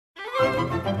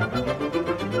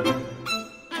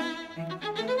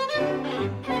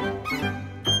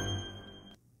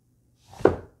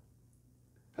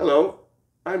Hello,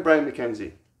 I'm Brian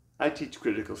McKenzie. I teach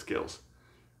critical skills.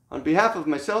 On behalf of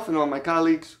myself and all my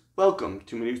colleagues, welcome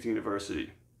to Maynooth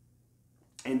University.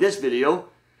 In this video,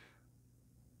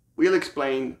 we'll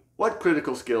explain what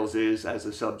critical skills is as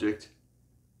a subject,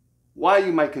 why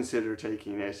you might consider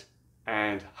taking it,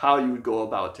 and how you would go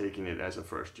about taking it as a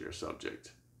first-year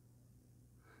subject.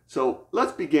 So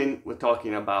let's begin with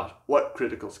talking about what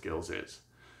critical skills is.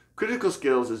 Critical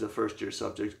skills is a first-year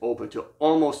subject open to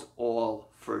almost all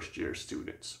first-year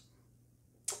students.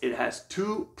 It has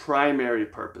two primary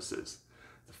purposes.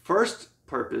 The first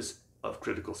purpose of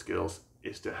critical skills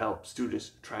is to help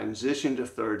students transition to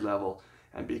third level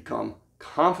and become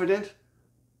confident,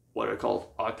 what are called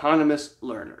autonomous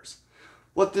learners.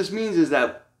 What this means is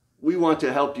that we want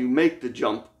to help you make the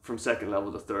jump from second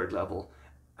level to third level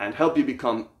and help you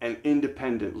become an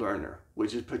independent learner,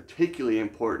 which is particularly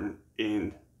important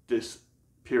in this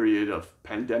period of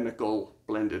pandemical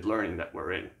blended learning that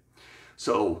we're in.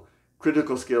 So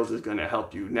critical skills is going to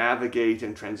help you navigate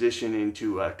and transition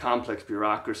into a complex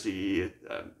bureaucracy.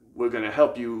 We're going to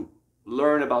help you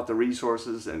learn about the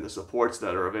resources and the supports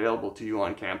that are available to you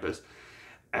on campus.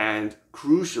 And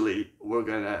crucially, we're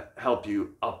going to help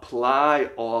you apply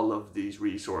all of these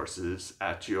resources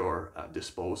at your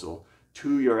disposal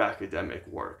to your academic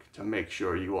work to make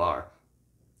sure you are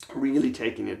really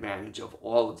taking advantage of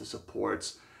all of the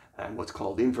supports and what's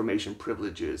called information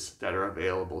privileges that are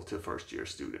available to first-year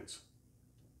students.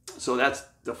 So that's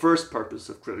the first purpose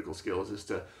of critical skills, is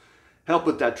to help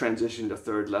with that transition to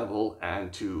third level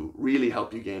and to really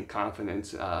help you gain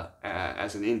confidence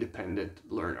as an independent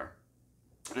learner.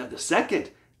 Now, the second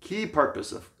key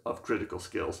purpose of critical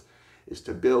skills is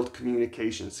to build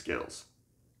communication skills.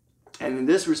 And in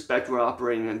this respect, we're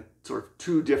operating in sort of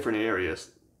two different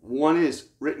areas. One is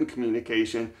written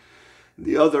communication,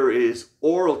 the other is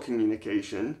oral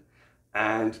communication,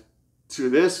 and to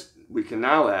this we can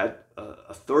now add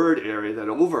a third area that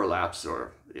overlaps,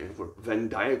 or if we're Venn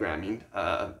diagramming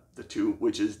the two,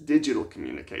 which is digital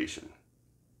communication.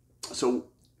 So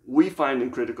we find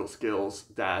in critical skills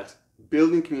that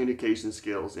building communication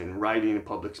skills in writing and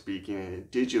public speaking in a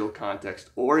digital context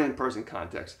or in-person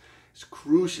context is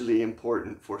crucially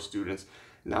important for students,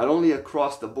 not only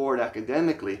across the board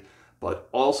academically, but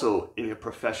also in your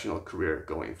professional career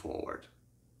going forward.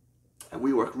 And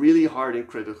we work really hard in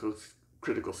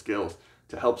critical skills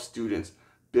to help students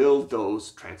build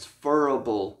those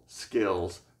transferable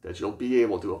skills that you'll be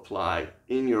able to apply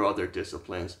in your other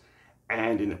disciplines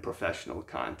and in a professional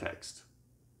context.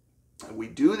 And we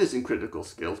do this in critical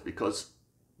skills because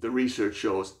the research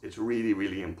shows it's really,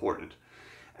 really important.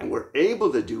 And we're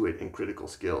able to do it in critical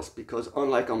skills because,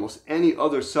 unlike almost any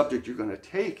other subject you're going to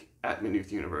take at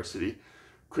Maynooth University,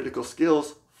 critical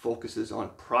skills focuses on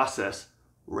process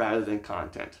rather than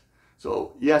content.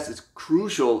 So yes, it's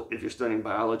crucial if you're studying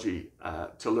biology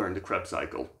to learn the Krebs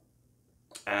cycle.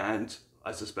 And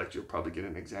I suspect you'll probably get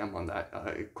an exam on that,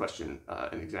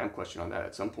 an exam question on that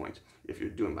at some point if you're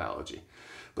doing biology.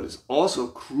 But it's also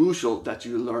crucial that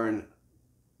you learn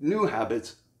new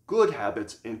habits, good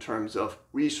habits in terms of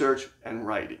research and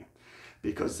writing,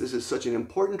 because this is such an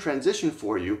important transition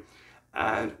for you.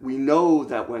 And we know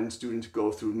that when students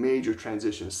go through major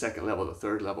transitions, second level to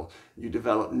third level, you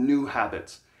develop new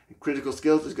habits. And critical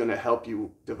skills is going to help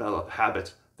you develop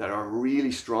habits that are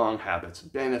really strong habits,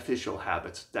 beneficial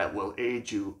habits that will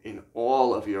aid you in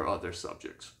all of your other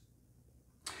subjects.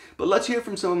 But let's hear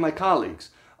from some of my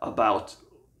colleagues about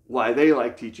why they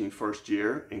like teaching first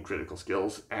year in critical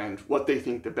skills and what they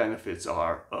think the benefits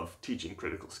are of teaching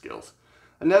critical skills.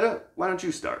 Aneta, why don't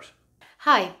you start?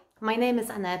 Hi, my name is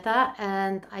Aneta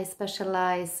and I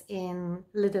specialize in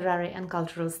literary and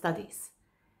cultural studies.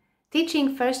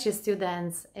 Teaching first year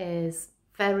students is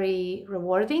very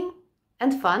rewarding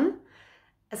and fun,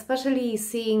 especially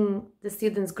seeing the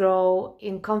students grow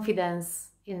in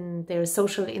confidence in their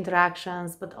social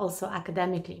interactions, but also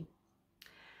academically.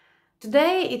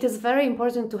 Today, it is very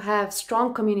important to have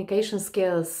strong communication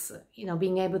skills,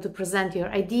 being able to present your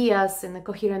ideas in a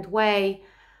coherent way,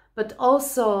 but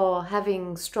also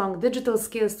having strong digital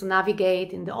skills to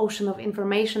navigate in the ocean of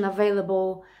information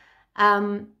available,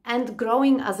 and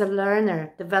growing as a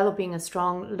learner, developing a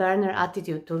strong learner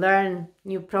attitude to learn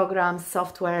new programs,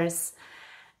 softwares,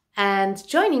 and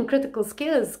joining critical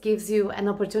skills gives you an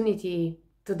opportunity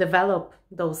to develop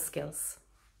those skills.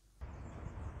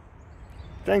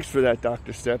 Thanks for that,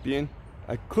 Dr. Stepien.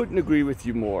 I couldn't agree with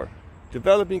you more.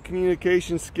 Developing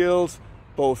communication skills,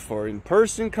 both for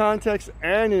in-person context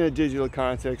and in a digital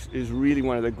context, is really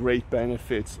one of the great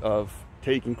benefits of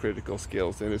taking critical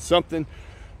skills. And it's something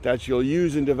that you'll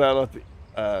use and develop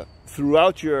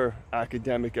throughout your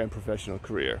academic and professional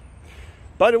career.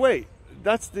 By the way,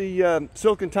 that's the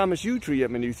Silk and Thomas Yew tree at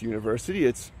Maynooth University.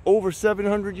 It's over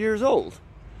 700 years old.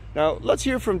 Now, let's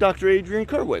hear from Dr. Adrian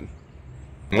Kerwin.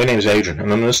 My name is Adrian,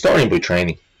 and I'm an historian by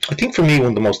training. I think for me, one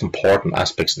of the most important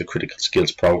aspects of the critical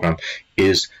skills program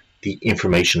is the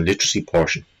information literacy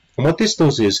portion. And what this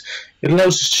does is it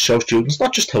allows us to show students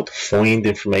not just how to find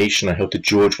information and how to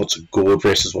judge what's a good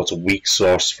versus what's a weak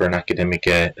source for an academic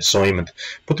assignment,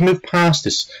 but to move past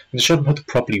this and to show them how to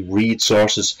properly read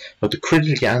sources, how to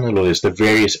critically analyse the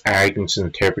various arguments and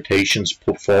interpretations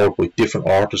put forward by different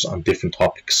authors on different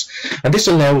topics. And this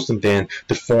allows them then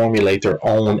to formulate their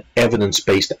own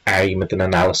evidence-based argument and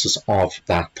analysis of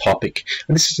that topic.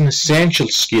 And this is an essential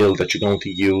skill that you're going to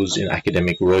use in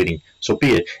academic writing. So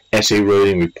be it essay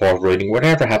writing, report writing,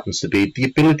 whatever happens to be, the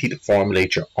ability to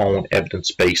formulate your own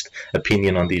evidence-based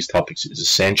opinion on these topics is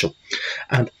essential.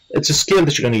 And it's a skill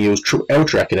that you're going to use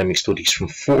throughout your academic studies from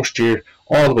first year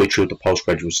all the way through to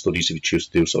postgraduate studies if you choose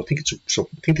to do so. I think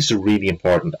this is a really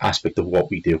important aspect of what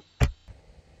we do.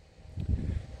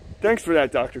 Thanks for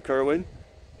that, Dr. Kerwin.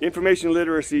 Information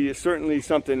literacy is certainly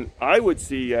something I would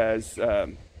see as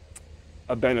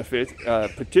a benefit,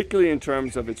 particularly in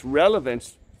terms of its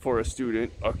relevance for a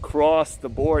student across the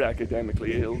board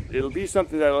academically. It'll be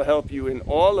something that'll help you in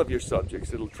all of your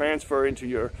subjects. It'll transfer into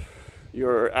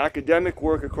your academic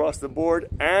work across the board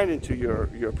and into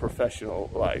your professional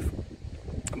life.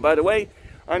 By the way,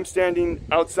 I'm standing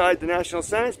outside the National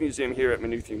Science Museum here at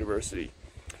Maynooth University.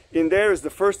 In there is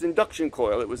the first induction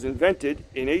coil. It was invented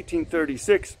in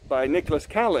 1836 by Nicholas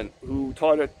Callan, who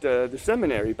taught at the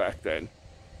seminary back then.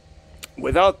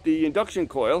 Without the induction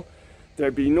coil,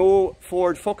 there'd be no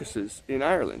Ford Focuses in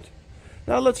Ireland.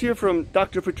 Now let's hear from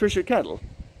Dr. Patricia Kettle.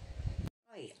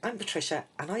 Hi, I'm Patricia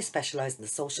and I specialise in the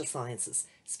social sciences,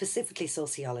 specifically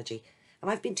sociology,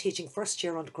 and I've been teaching first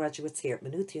year undergraduates here at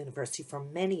Maynooth University for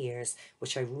many years,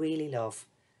 which I really love.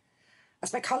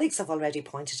 As my colleagues have already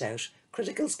pointed out,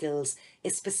 critical skills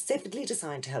is specifically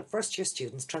designed to help first year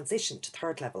students transition to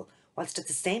third level, whilst at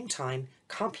the same time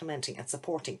complementing and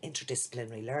supporting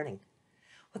interdisciplinary learning.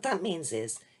 What that means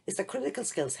is that critical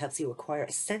skills helps you acquire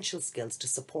essential skills to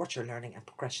support your learning and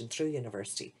progression through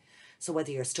university. So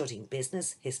whether you're studying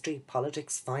business, history,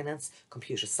 politics, finance,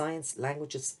 computer science,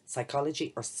 languages,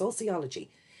 psychology or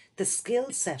sociology, the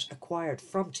skill set acquired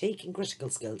from taking critical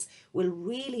skills will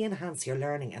really enhance your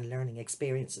learning and learning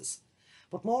experiences.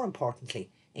 But more importantly,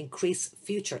 increase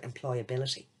future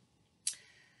employability.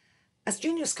 As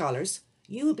junior scholars,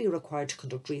 you will be required to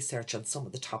conduct research on some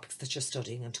of the topics that you're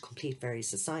studying and to complete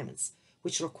various assignments,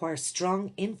 which require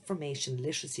strong information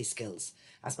literacy skills,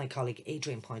 as my colleague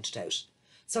Adrian pointed out.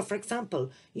 So for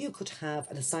example, you could have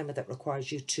an assignment that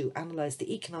requires you to analyse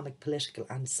the economic, political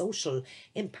and social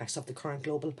impacts of the current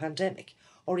global pandemic,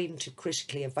 or even to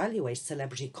critically evaluate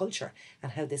celebrity culture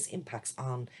and how this impacts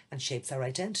on and shapes our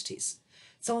identities.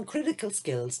 So in critical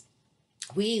skills,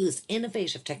 we use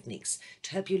innovative techniques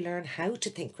to help you learn how to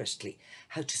think critically,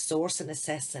 how to source and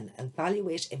assess and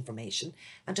evaluate information,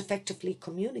 and effectively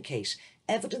communicate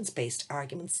evidence-based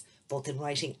arguments, both in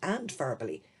writing and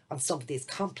verbally, on some of these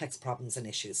complex problems and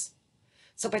issues.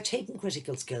 So by taking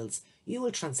critical skills, you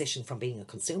will transition from being a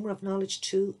consumer of knowledge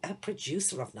to a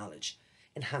producer of knowledge,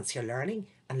 enhance your learning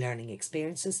and learning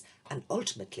experiences, and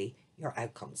ultimately your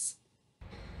outcomes.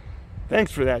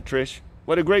 Thanks for that, Trish.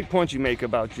 What a great point you make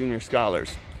about junior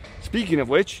scholars. Speaking of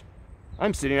which,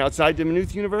 I'm sitting outside the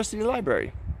Maynooth University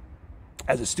Library.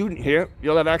 As a student here,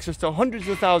 you'll have access to hundreds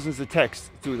of thousands of texts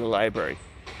through the library.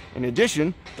 In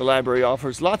addition, the library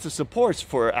offers lots of supports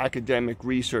for academic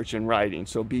research and writing,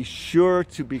 so be sure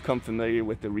to become familiar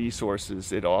with the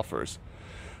resources it offers.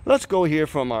 Let's go hear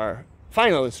from our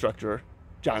final instructor,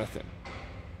 Jonathan.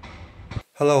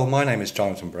 Hello, my name is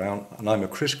Jonathan Brown and I'm a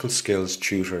critical skills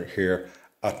tutor here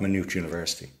at Maynooth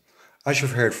University. As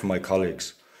you've heard from my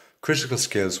colleagues, critical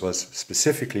skills was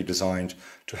specifically designed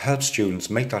to help students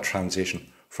make that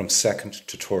transition from second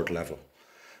to third level.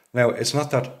 Now, it's not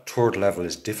that third level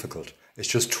is difficult, it's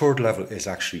just third level is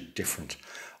actually different.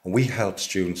 And we help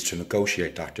students to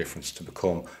negotiate that difference to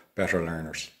become better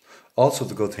learners. Also,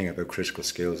 the good thing about critical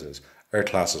skills is our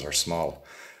classes are small.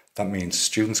 That means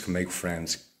students can make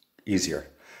friends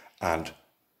easier. And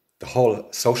the whole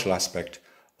social aspect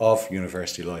of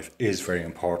university life is very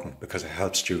important because it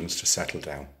helps students to settle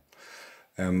down.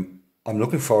 I'm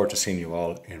looking forward to seeing you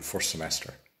all in first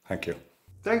semester. Thank you.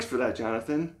 Thanks for that,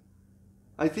 Jonathan.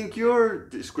 I think your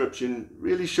description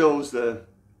really shows the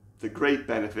the great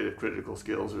benefit of critical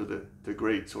skills, or the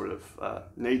great sort of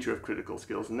nature of critical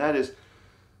skills, and that is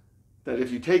that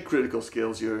if you take critical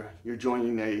skills, you're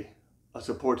joining a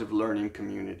supportive learning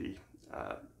community.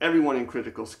 Everyone in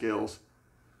critical skills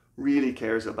really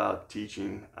cares about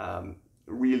teaching,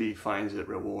 really finds it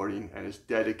rewarding, and is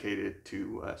dedicated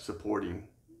to supporting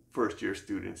first-year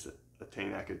students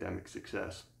attain academic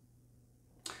success.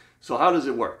 So how does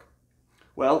it work?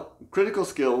 Well, critical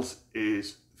skills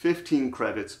is 15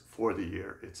 credits for the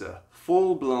year. It's a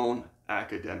full-blown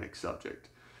academic subject.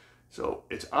 So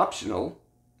it's optional.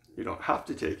 You don't have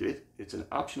to take it. It's an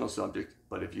optional subject,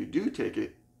 but if you do take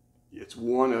it, it's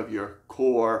one of your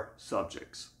core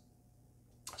subjects.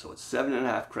 So it's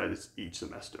 7.5 credits each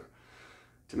semester.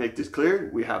 To make this clear,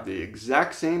 we have the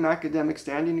exact same academic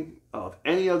standing of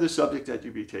any other subject that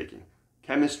you'd be taking.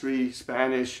 Chemistry,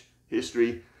 Spanish,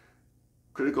 history.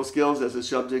 Critical skills as a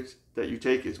subject that you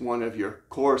take is one of your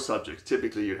core subjects.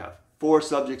 Typically you'd have 4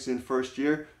 subjects in first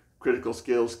year. Critical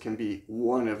skills can be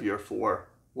one of your four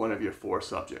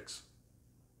subjects.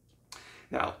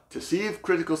 Now, to see if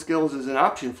critical skills is an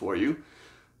option for you,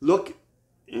 look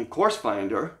in Course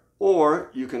Finder,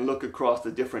 or you can look across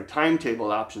the different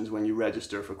timetable options when you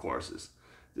register for courses.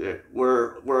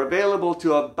 We're available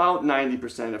to about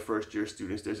 90% of first-year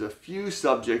students. There's a few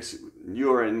subjects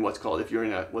you're in what's called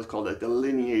a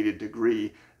delineated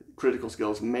degree. Critical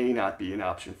skills may not be an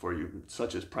option for you,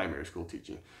 such as primary school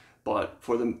teaching. But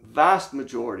for the vast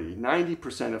majority,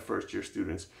 90% of first-year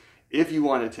students, if you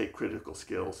want to take critical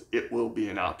skills, it will be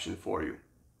an option for you.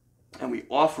 And we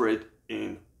offer it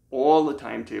in all the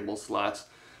timetable slots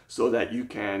so that you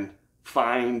can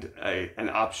find an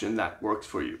option that works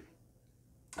for you.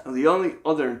 And the only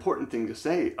other important thing to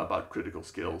say about critical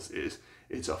skills is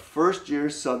it's a first-year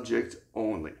subject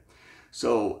only.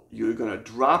 So you're going to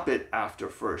drop it after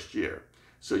first year.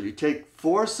 So you take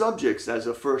 4 subjects as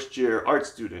a first-year art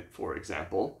student, for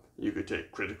example. You could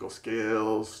take critical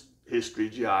skills, history,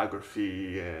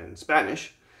 geography, and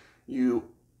Spanish.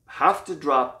 You have to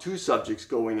drop 2 subjects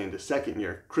going into second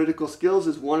year. Critical skills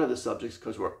is one of the subjects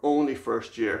because we're only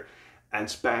first year, and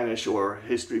Spanish or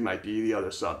history might be the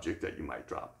other subject that you might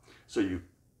drop. So you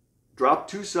drop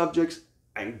 2 subjects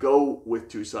and go with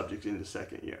 2 subjects into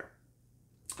second year.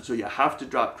 So you have to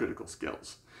drop critical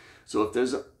skills. So if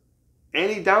there's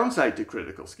any downside to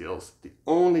critical skills, the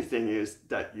only thing is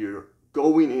that you're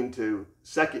going into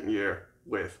second year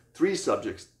with 3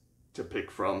 subjects to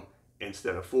pick from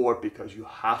instead of 4, because you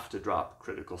have to drop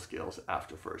critical skills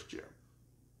after first year.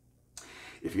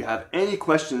 If you have any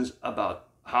questions about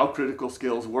how critical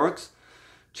skills works,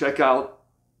 check out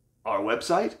our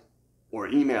website or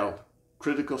email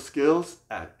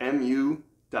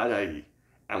criticalskills@mu.ie.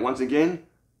 And once again,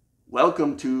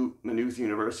 welcome to Maynooth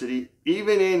University.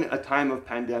 Even in a time of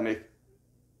pandemic,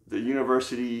 the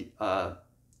university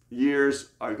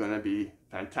years are going to be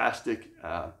fantastic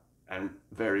and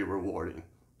very rewarding.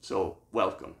 So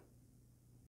welcome.